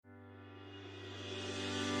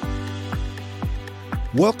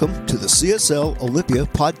Welcome to the CSL Olympia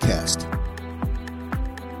podcast.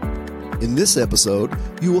 In this episode,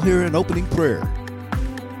 you will hear an opening prayer,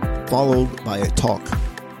 followed by a talk.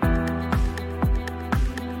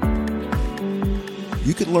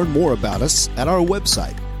 You can learn more about us at our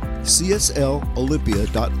website,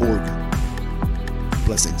 cslolympia.org.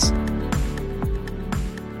 Blessings.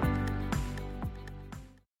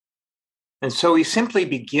 And so we simply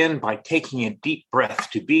begin by taking a deep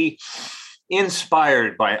breath to be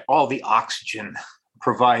inspired by all the oxygen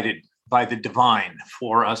provided by the divine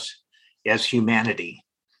for us as humanity.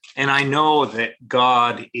 And I know that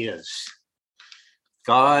God is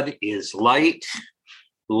light,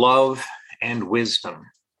 love, and wisdom.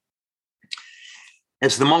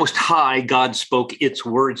 As the Most High, God spoke its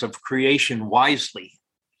words of creation wisely.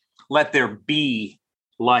 Let there be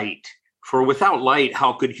light. For without light,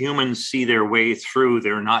 how could humans see their way through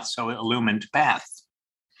their not so illumined path?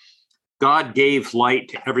 God gave light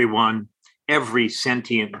to everyone, every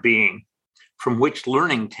sentient being, from which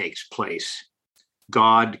learning takes place.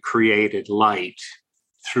 God created light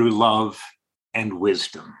through love and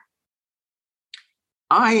wisdom.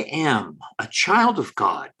 I am a child of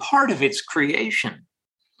God, part of its creation.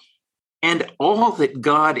 And all that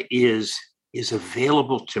God is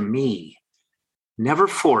available to me, never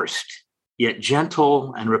forced, yet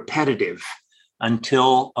gentle and repetitive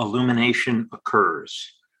until illumination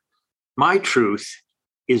occurs. My truth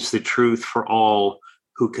is the truth for all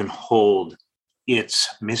who can hold its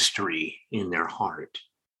mystery in their heart.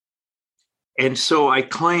 And so I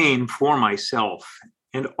claim for myself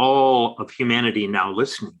and all of humanity now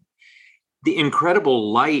listening, the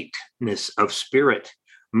incredible lightness of spirit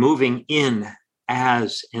moving in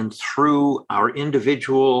as and through our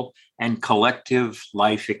individual and collective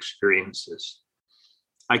life experiences.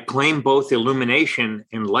 I claim both illumination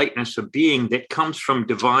and lightness of being that comes from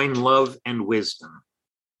divine love and wisdom.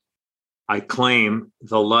 I claim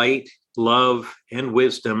the light, love, and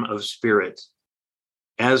wisdom of spirit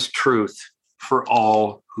as truth for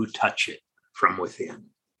all who touch it from within.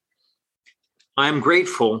 I am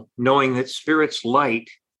grateful knowing that spirit's light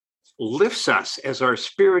lifts us as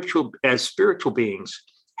spiritual beings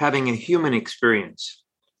having a human experience.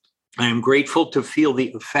 I am grateful to feel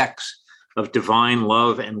the effects of divine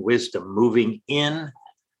love and wisdom moving in,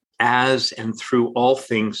 as, and through all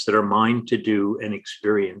things that are mine to do and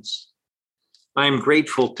experience. I am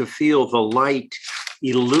grateful to feel the light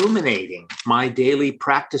illuminating my daily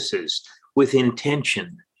practices with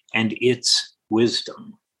intention and its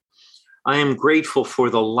wisdom. I am grateful for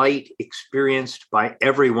the light experienced by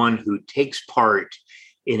everyone who takes part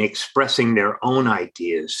in expressing their own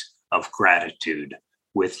ideas of gratitude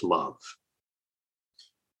with love.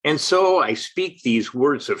 And so I speak these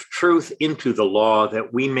words of truth into the law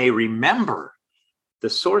that we may remember the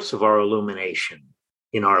source of our illumination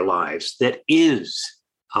in our lives, that is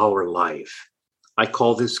our life. I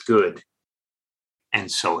call this good,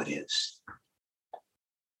 and so it is.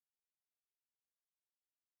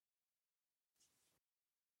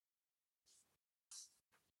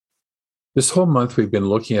 This whole month, we've been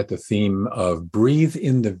looking at the theme of breathe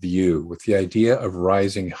in the view, with the idea of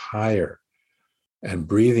rising higher and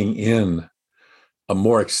breathing in a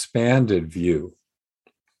more expanded view.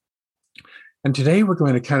 And today we're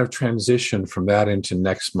going to kind of transition from that into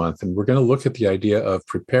next month, and we're going to look at the idea of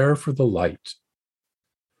prepare for the light.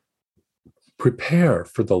 Prepare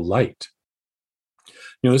for the light.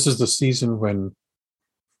 You know, this is the season when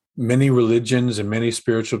many religions and many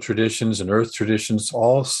spiritual traditions and earth traditions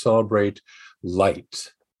all celebrate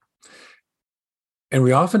light. And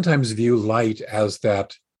we oftentimes view light as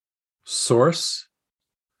that source,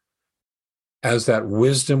 as that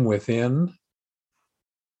wisdom within.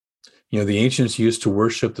 You know, the ancients used to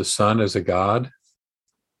worship the sun as a god.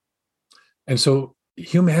 And so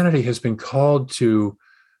humanity has been called to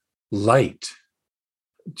light.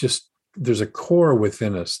 Just there's a core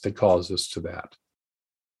within us that calls us to that.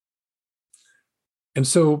 And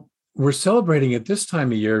so we're celebrating at this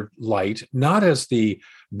time of year light, not as the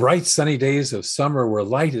bright sunny days of summer where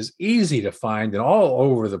light is easy to find and all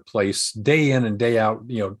over the place, day in and day out.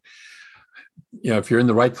 You know, if you're in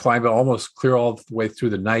the right climate, almost clear all the way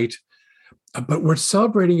through the night. But we're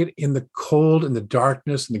celebrating it in the cold and the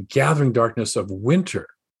darkness and the gathering darkness of winter,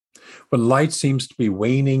 when light seems to be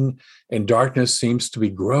waning and darkness seems to be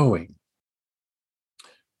growing.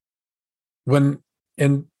 And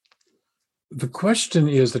the question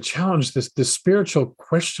is, the challenge, this spiritual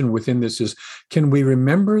question within this is, can we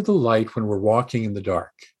remember the light when we're walking in the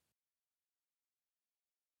dark?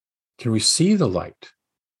 Can we see the light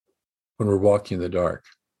when we're walking in the dark?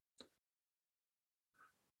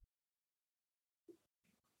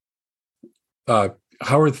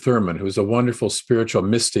 Howard Thurman, who was a wonderful spiritual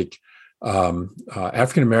mystic,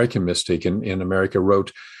 African-American mystic in America,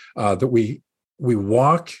 wrote that we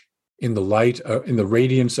walk in the light, in the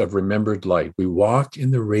radiance of remembered light. We walk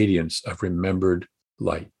in the radiance of remembered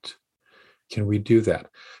light. Can we do that?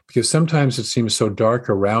 Because sometimes it seems so dark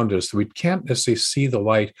around us that we can't necessarily see the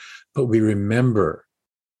light, but we remember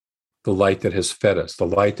the light that has fed us, the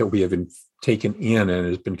light that we have been taken in and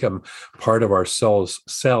has become part of our cells,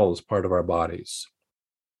 part of our bodies.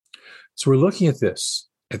 So we're looking at this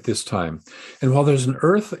at this time. And while there's an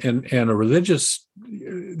earth and a religious,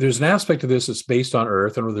 there's an aspect of this that's based on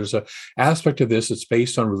earth, and there's an aspect of this that's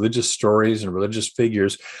based on religious stories and religious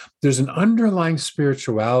figures, there's an underlying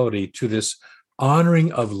spirituality to this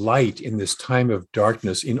honoring of light in this time of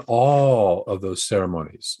darkness in all of those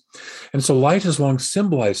ceremonies. And so light has long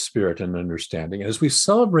symbolized spirit and understanding. And as we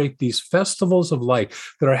celebrate these festivals of light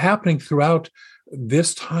that are happening throughout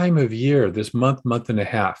this time of year, this month and a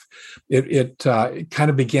half, it kind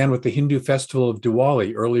of began with the Hindu festival of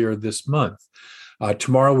Diwali earlier this month.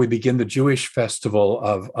 Tomorrow we begin the Jewish festival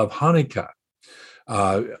of Hanukkah.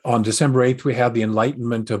 On December 8th, we have the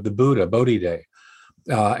enlightenment of the Buddha, Bodhi Day.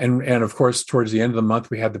 And of course, towards the end of the month,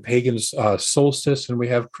 we have the pagan solstice and we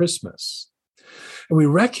have Christmas. And we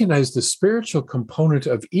recognize the spiritual component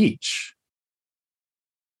of each,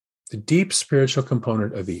 the deep spiritual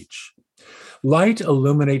component of each. Light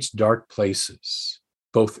illuminates dark places,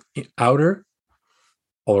 both outer,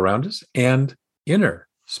 all around us, and inner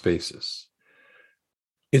spaces.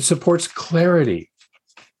 It supports clarity,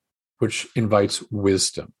 which invites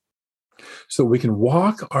wisdom, so we can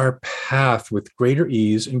walk our path with greater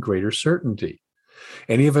ease and greater certainty.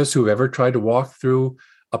 Any of us who've ever tried to walk through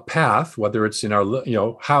a path, whether it's in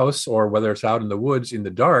our house or whether it's out in the woods in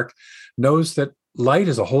the dark, knows that light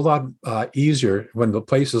is a whole lot easier. When the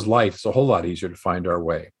place is light, it's a whole lot easier to find our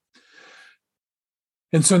way.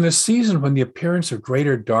 And so in this season, when the appearance of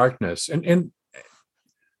greater darkness, and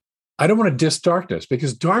I don't want to diss darkness,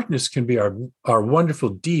 because darkness can be our wonderful,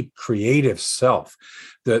 deep, creative self,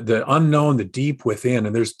 the unknown, the deep within.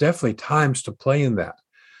 And there's definitely times to play in that.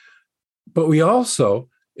 But we also,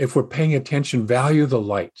 if we're paying attention, value the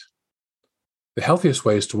light. The healthiest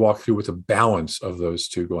way is to walk through with a balance of those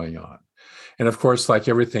two going on. And of course, like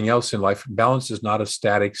everything else in life, balance is not a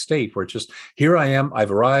static state where it's just, here I am,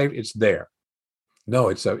 I've arrived, it's there. No,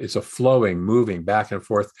 it's a flowing, moving back and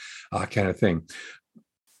forth kind of thing.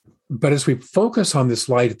 But as we focus on this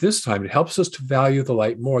light at this time, it helps us to value the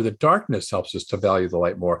light more. The darkness helps us to value the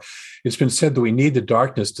light more. It's been said that we need the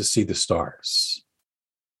darkness to see the stars.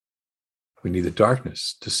 We need the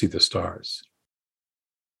darkness to see the stars.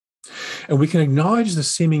 And we can acknowledge the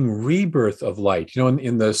seeming rebirth of light.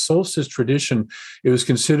 In the solstice tradition, it was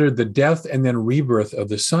considered the death and then rebirth of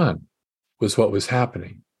the sun was what was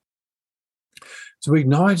happening. So we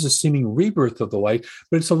acknowledge the seeming rebirth of the light,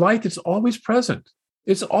 but it's a light that's always present.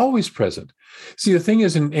 It's always present. See, the thing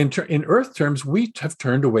is, in Earth terms, we have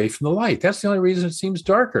turned away from the light. That's the only reason it seems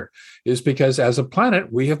darker, is because as a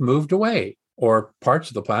planet, we have moved away, or parts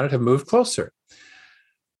of the planet have moved closer.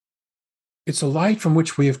 It's a light from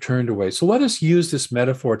which we have turned away. So let us use this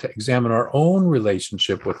metaphor to examine our own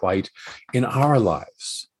relationship with light in our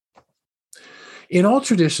lives. In all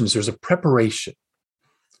traditions, there's a preparation.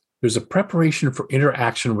 There's a preparation for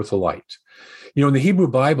interaction with the light. In the Hebrew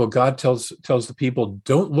Bible, God tells the people,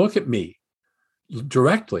 don't look at me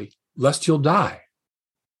directly, lest you'll die.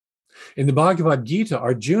 In the Bhagavad Gita,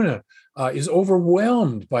 Arjuna is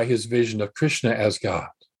overwhelmed by his vision of Krishna as God.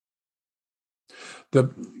 The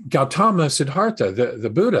Gautama Siddhartha, the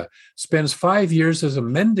Buddha, spends 5 years as a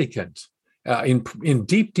mendicant in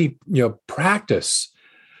deep practice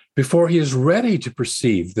before he is ready to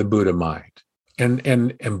perceive the Buddha mind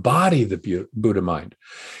and embody the Buddha mind.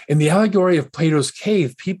 In the allegory of Plato's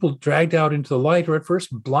cave, people dragged out into the light are at first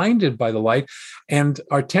blinded by the light and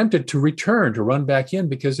are tempted to return, to run back in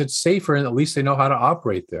because it's safer and at least they know how to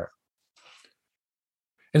operate there.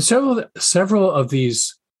 And several of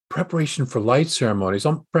these preparation for light ceremonies,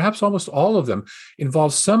 perhaps almost all of them,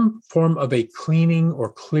 involve some form of a cleaning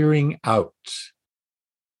or clearing out.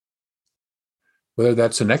 Whether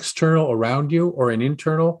that's an external around you or an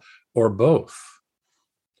internal or both.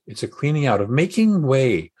 It's a cleaning out of making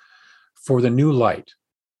way for the new light,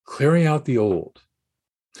 clearing out the old.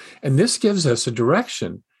 And this gives us a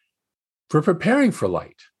direction for preparing for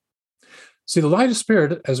light. See, the light of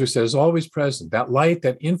spirit, as we said, is always present. That light,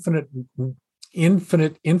 that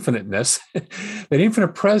infiniteness, that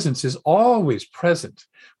infinite presence is always present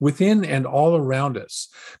within and all around us.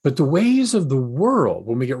 But the ways of the world,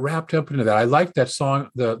 when we get wrapped up into that, I like that song,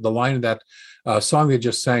 the line of that song they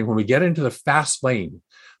just sang, when we get into the fast lane,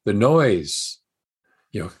 the noise,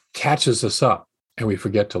 catches us up and we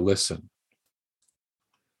forget to listen.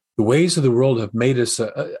 The ways of the world have made us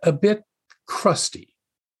a bit crusty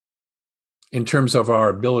in terms of our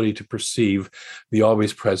ability to perceive the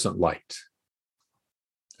always present light.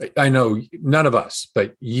 I know none of us,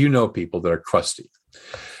 but people that are crusty.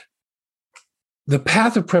 The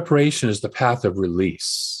path of preparation is the path of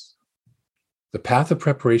release. The path of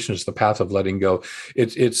preparation is the path of letting go.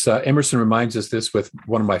 It's Emerson reminds us this with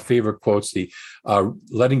one of my favorite quotes: the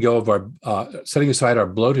letting go of our, setting aside our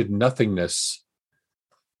bloated nothingness,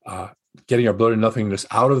 getting our bloated nothingness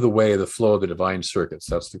out of the way of the flow of the divine circuits.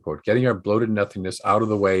 That's the quote. Getting our bloated nothingness out of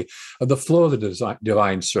the way of the flow of the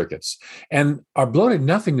divine circuits. And our bloated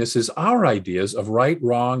nothingness is our ideas of right,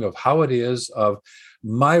 wrong, of how it is, of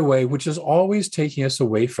my way, which is always taking us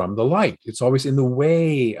away from the light. It's always in the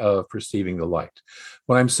way of perceiving the light.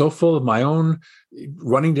 When I'm so full of my own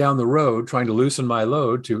running down the road, trying to loosen my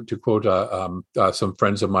load, to quote some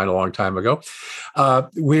friends of mine a long time ago,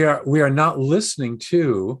 we are not listening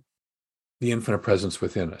to the infinite presence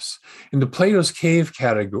within us. In the Plato's cave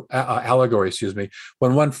allegory,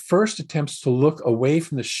 when one first attempts to look away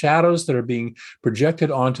from the shadows that are being projected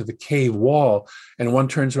onto the cave wall, and one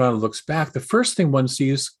turns around and looks back, the first thing one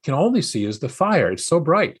can only see is the fire. It's so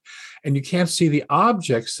bright. And you can't see the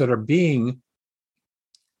objects that are being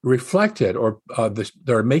reflected or that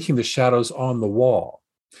are making the shadows on the wall.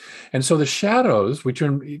 And so the shadows, we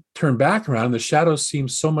turn back around, and the shadows seem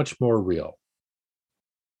so much more real.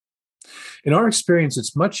 In our experience,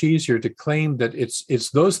 it's much easier to claim that it's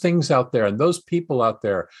those things out there and those people out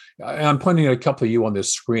there. I'm pointing at a couple of you on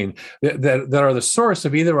this screen that are the source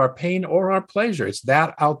of either our pain or our pleasure. It's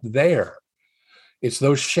that out there. It's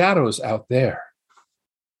those shadows out there.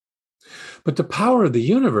 But the power of the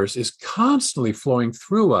universe is constantly flowing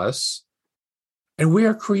through us, and we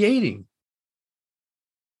are creating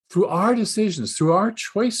through our decisions, through our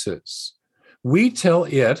choices. We tell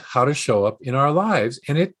it how to show up in our lives,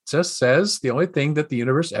 and it just says the only thing that the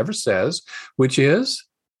universe ever says, which is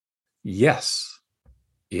yes.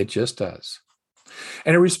 It just does.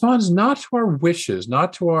 And it responds not to our wishes,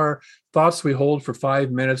 not to our thoughts we hold for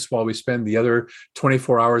 5 minutes while we spend the other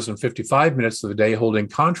 24 hours and 55 minutes of the day holding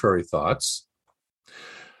contrary thoughts.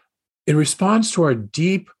 It responds to our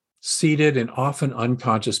deep-seated and often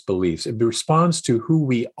unconscious beliefs. It responds to who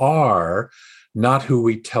we are, not who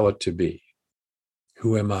we tell it to be.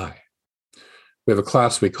 Who am I? We have a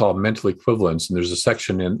class we call mental equivalence, and there's a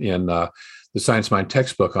section in the Science Mind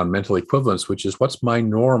textbook on mental equivalence, which is what's my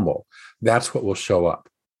normal. That's what will show up.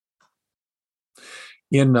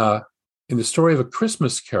 In the story of A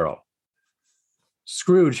Christmas Carol,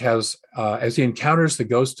 Scrooge has, as he encounters the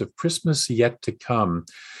ghost of Christmas yet to come,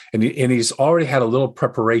 and he's already had a little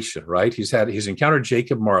preparation, right? He's encountered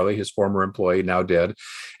Jacob Marley, his former employee, now dead,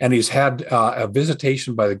 and he's had a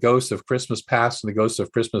visitation by the ghost of Christmas past and the ghost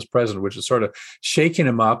of Christmas present, which has sort of shaken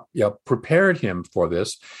him up, prepared him for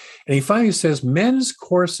this. And he finally says, men's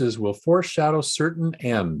courses will foreshadow certain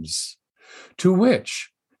ends, to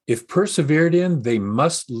which, if persevered in, they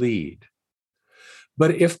must lead.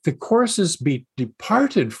 But if the courses be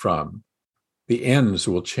departed from, the ends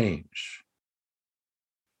will change.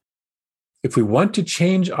 If we want to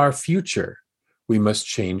change our future, we must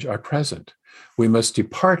change our present. We must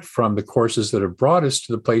depart from the courses that have brought us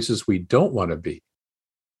to the places we don't want to be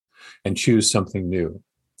and choose something new.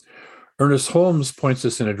 Ernest Holmes points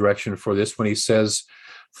us in a direction for this when he says,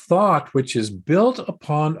 thought which is built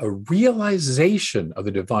upon a realization of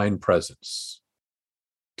the divine presence.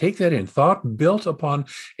 Take that in. Thought built upon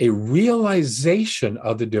a realization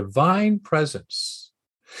of the divine presence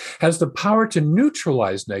has the power to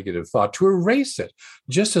neutralize negative thought, to erase it,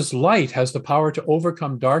 just as light has the power to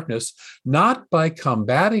overcome darkness, not by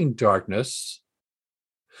combating darkness,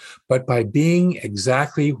 but by being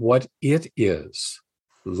exactly what it is,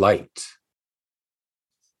 light.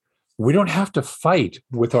 We don't have to fight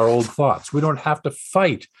with our old thoughts. We don't have to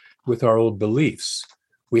fight with our old beliefs.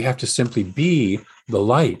 We have to simply be the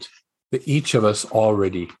light that each of us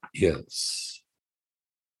already is.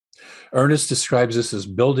 Ernest describes this as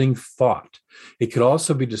building thought. It could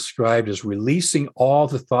also be described as releasing all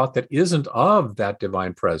the thought that isn't of that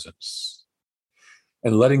divine presence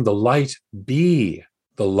and letting the light be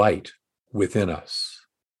the light within us.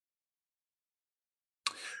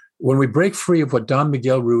 When we break free of what Don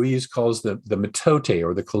Miguel Ruiz calls the mitote,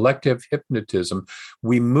 or the collective hypnotism,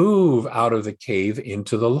 we move out of the cave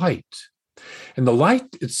into the light. And the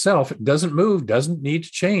light itself doesn't move, doesn't need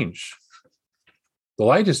to change. The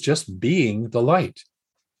light is just being the light.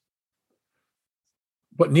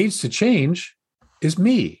 What needs to change is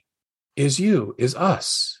me, is you, is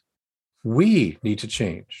us. We need to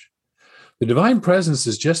change. The divine presence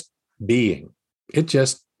is just being. It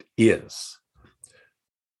just is.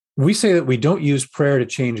 We say that we don't use prayer to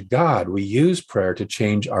change God. We use prayer to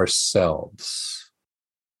change ourselves.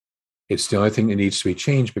 It's the only thing that needs to be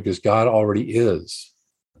changed because God already is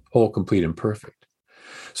whole, complete, and perfect.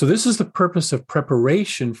 So this is the purpose of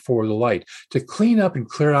preparation for the light, to clean up and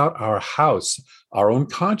clear out our house, our own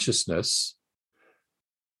consciousness,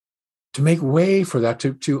 to make way for that,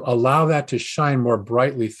 to allow that to shine more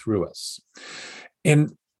brightly through us.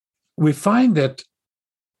 And we find that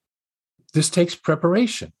this takes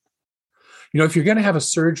preparation. If you're going to have a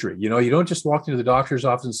surgery, you don't just walk into the doctor's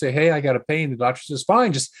office and say, hey, I got a pain. The doctor says,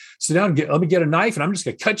 fine, just sit down and let me get a knife and I'm just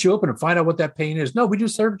going to cut you open and find out what that pain is. No, we do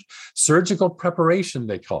surgical preparation,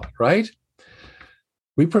 they call it, right?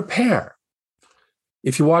 We prepare.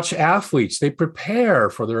 If you watch athletes, they prepare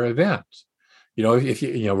for their event.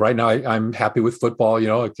 If right now I'm happy with football,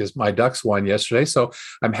 because my Ducks won yesterday, so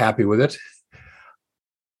I'm happy with it.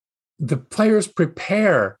 The players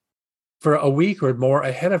prepare for a week or more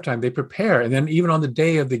ahead of time. They prepare. And then even on the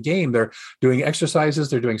day of the game, they're doing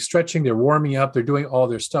exercises, they're doing stretching, they're warming up, they're doing all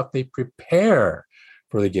their stuff. They prepare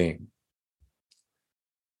for the game.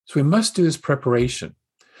 So we must do this preparation.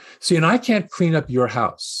 See, and I can't clean up your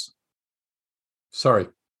house. Sorry.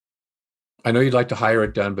 I know you'd like to hire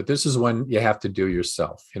it done, but this is one you have to do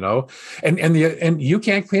yourself, and you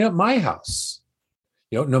can't clean up my house.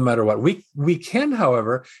 No matter what. We can,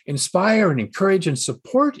 however, inspire and encourage and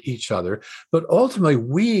support each other, but ultimately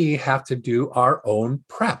we have to do our own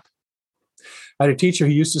prep. I had a teacher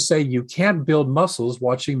who used to say, you can't build muscles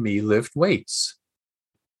watching me lift weights.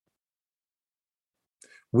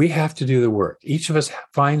 We have to do the work. Each of us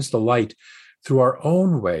finds the light through our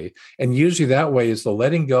own way, and usually that way is the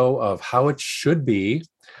letting go of how it should be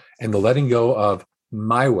and the letting go of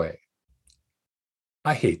my way.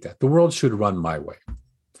 I hate that. The world should run my way.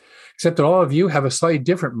 Except that all of you have a slightly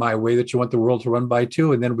different my way that you want the world to run by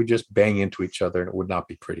too, and then we just bang into each other and it would not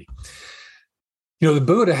be pretty. The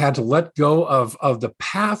Buddha had to let go of the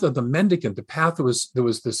path of the mendicant, the path that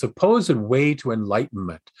was the supposed way to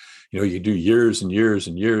enlightenment. You do years and years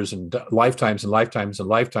and years and lifetimes and lifetimes and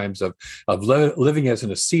lifetimes of living as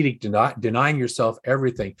an ascetic, denying yourself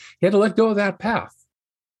everything. He had to let go of that path.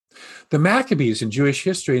 The Maccabees in Jewish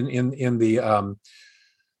history in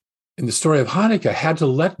the story of Hanukkah had to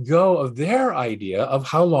let go of their idea of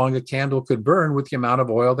how long a candle could burn with the amount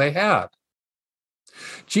of oil they had.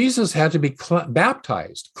 Jesus had to be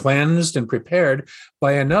baptized, cleansed, and prepared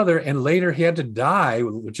by another, and later he had to die,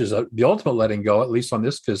 which is the ultimate letting go, at least on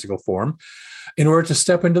this physical form, in order to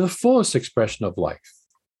step into the fullest expression of life.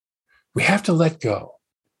 We have to let go.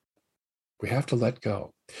 We have to let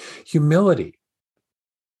go. Humility,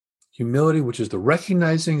 which is the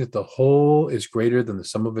recognizing that the whole is greater than the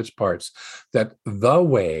sum of its parts, that the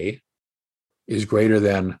way is greater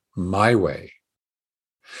than my way,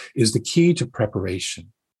 is the key to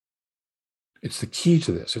preparation. It's the key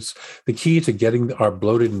to this. It's the key to getting our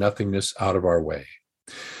bloated nothingness out of our way.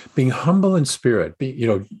 Being humble in spirit,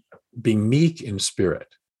 being meek in spirit,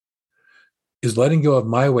 is letting go of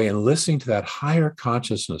my way and listening to that higher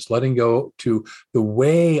consciousness, letting go to the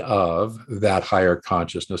way of that higher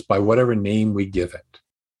consciousness by whatever name we give it.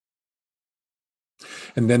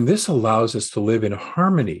 And then this allows us to live in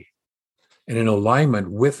harmony and in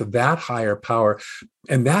alignment with that higher power.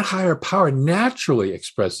 And that higher power naturally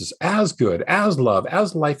expresses as good, as love,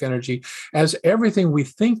 as life energy, as everything we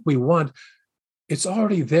think we want. It's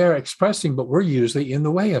already there expressing, but we're usually in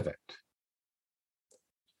the way of it.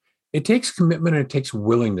 It takes commitment and it takes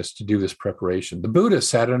willingness to do this preparation. The Buddha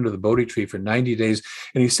sat under the Bodhi tree for 90 days,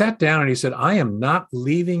 and he sat down and he said, I am not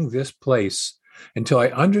leaving this place until I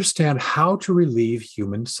understand how to relieve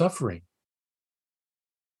human suffering.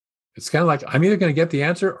 It's kind of like, I'm either going to get the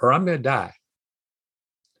answer or I'm going to die.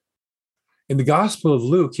 In the Gospel of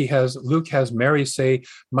Luke, Luke has Mary say,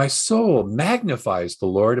 my soul magnifies the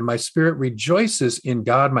Lord, and my spirit rejoices in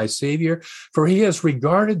God, my Savior, for he has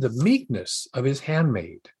regarded the meekness of his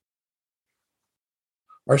handmaid.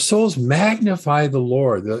 Our souls magnify the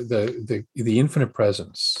Lord, the infinite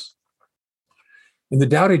presence. In the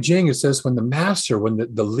Tao Te Ching, it says, when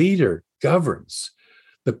the leader governs,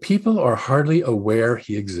 the people are hardly aware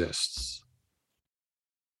he exists.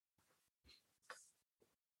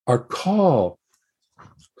 Our call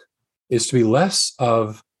is to be less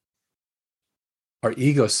of our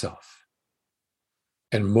ego self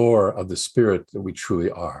and more of the spirit that we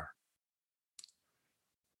truly are.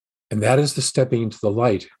 And that is the stepping into the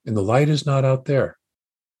light. And the light is not out there.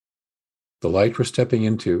 The light we're stepping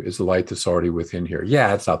into is the light that's already within here.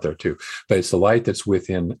 Yeah, it's out there too, but it's the light that's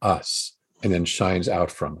within us and then shines out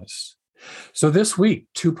from us. So this week,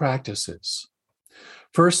 2 practices.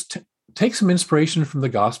 First, take some inspiration from the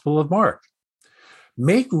Gospel of Mark.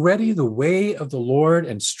 Make ready the way of the Lord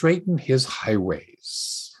and straighten his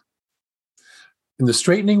highways. And the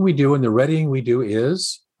straightening we do and the readying we do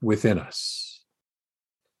is within us.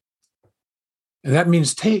 And that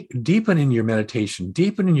means deepen in your meditation,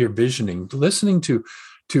 deepen in your visioning, listening to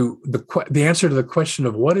the answer to the question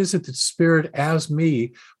of what is it that Spirit as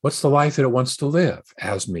me, what's the life that it wants to live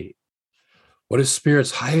as me? What is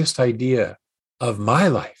Spirit's highest idea of my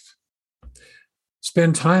life?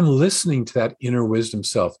 Spend time listening to that inner wisdom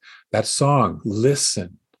self, that song,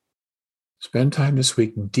 listen. Spend time this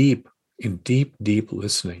week deep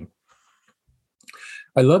listening.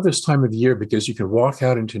 I love this time of year because you can walk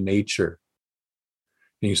out into nature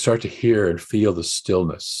and you start to hear and feel the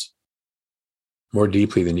stillness more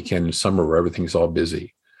deeply than you can in summer where everything's all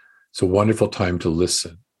busy. It's a wonderful time to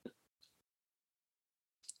listen.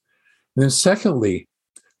 And then secondly,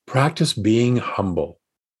 practice being humble.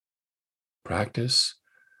 Practice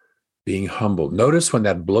being humble. Notice when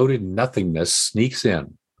that bloated nothingness sneaks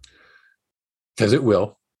in, because it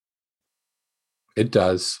will. It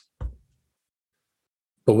does.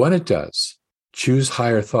 But when it does, choose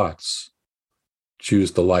higher thoughts.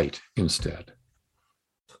 Choose the light instead.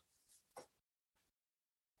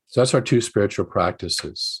 So that's our 2 spiritual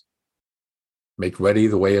practices. Make ready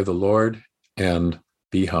the way of the Lord and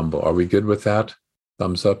be humble. Are we good with that?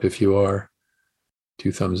 Thumbs up if you are.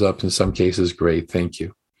 2 thumbs up in some cases. Great. Thank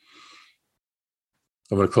you.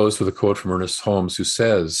 I'm going to close with a quote from Ernest Holmes, who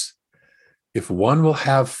says, if one will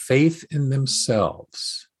have faith in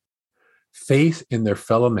themselves, faith in their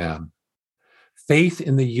fellow man, faith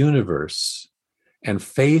in the universe, and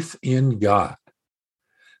faith in God,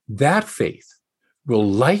 that faith will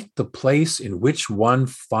light the place in which one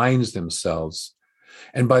finds themselves.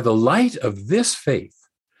 And by the light of this faith,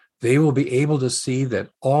 they will be able to see that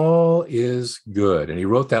all is good. And he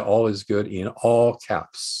wrote that all is good in all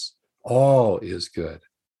caps. All is good.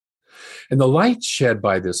 And the light shed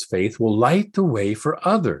by this faith will light the way for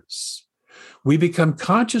others. We become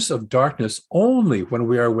conscious of darkness only when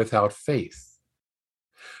we are without faith.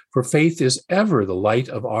 For faith is ever the light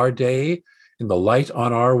of our day and the light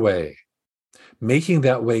on our way, making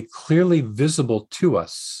that way clearly visible to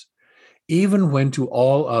us, even when to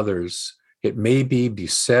all others it may be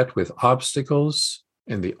beset with obstacles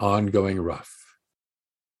and the ongoing rough.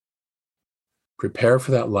 Prepare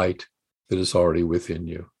for that light that is already within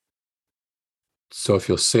you. So if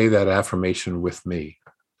you'll say that affirmation with me,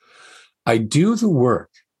 I do the work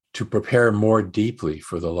to prepare more deeply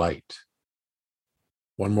for the light.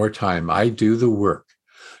 One more time, I do the work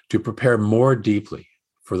to prepare more deeply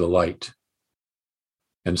for the light.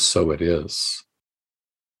 And so it is.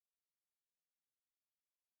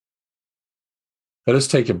 Let us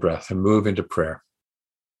take a breath and move into prayer.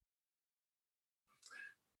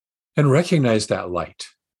 And recognize that light.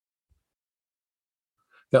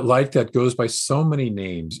 That light that goes by so many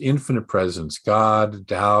names: infinite presence, God,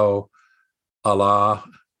 Tao, Allah,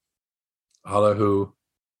 Allahu.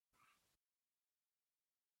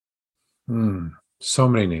 So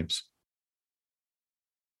many names.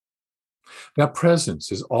 That presence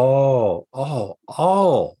is all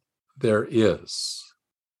there is.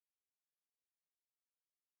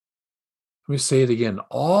 Let me say it again.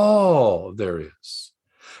 All there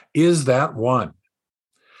is that one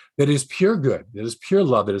that is pure good, that is pure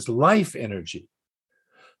love, that is life energy,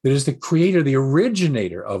 that is the creator, the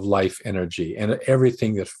originator of life energy and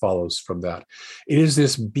everything that follows from that. It is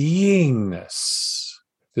this beingness,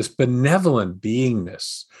 this benevolent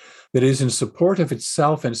beingness that is in support of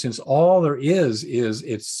itself. And since all there is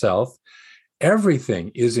itself,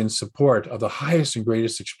 everything is in support of the highest and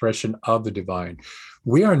greatest expression of the divine.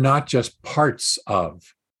 We are not just parts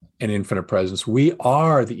of an infinite presence. We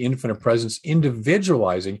are the infinite presence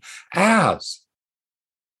individualizing as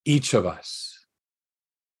each of us.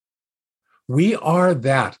 We are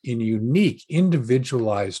that in unique,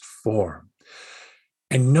 individualized form.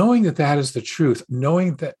 And knowing that that is the truth,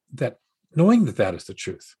 knowing that that is the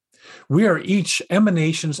truth, we are each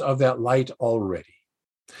emanations of that light already.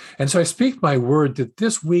 And so I speak my word that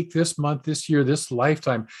this week, this month, this year, this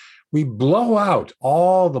lifetime, we blow out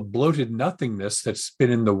all the bloated nothingness that's been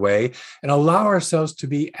in the way and allow ourselves to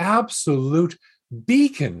be absolute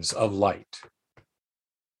beacons of light.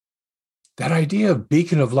 That idea of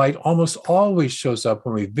beacon of light almost always shows up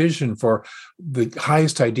when we vision for the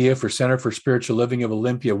highest idea for Center for Spiritual Living of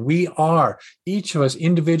Olympia. We are, each of us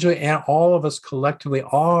individually and all of us collectively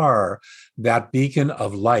are that beacon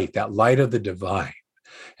of light, that light of the divine.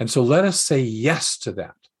 And so let us say yes to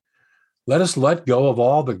that. Let us let go of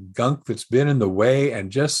all the gunk that's been in the way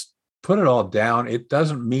and just put it all down. It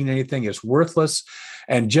doesn't mean anything. It's worthless.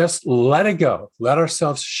 And just let it go. Let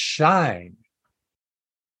ourselves shine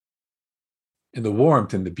in the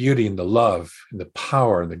warmth and the beauty and the love and the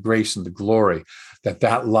power and the grace and the glory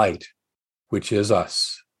that light, which is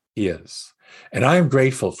us, is. And I am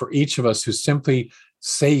grateful for each of us who simply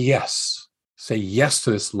say yes. Say yes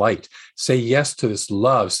to this light. Say yes to this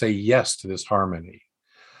love. Say yes to this harmony.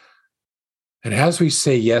 And as we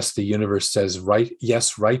say yes, the universe says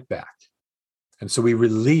yes right back. And so we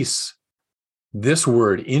release this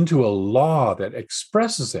word into a law that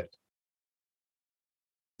expresses it,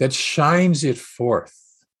 that shines it forth,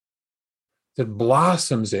 that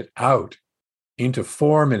blossoms it out into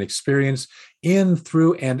form and experience in,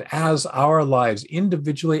 through, and as our lives,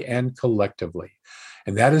 individually and collectively.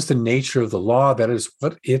 And that is the nature of the law. That is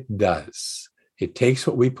what it does. It takes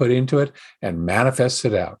what we put into it and manifests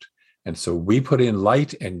it out. And so we put in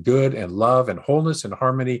light and good and love and wholeness and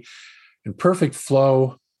harmony and perfect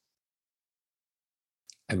flow.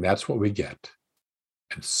 And that's what we get.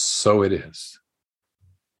 And so it is.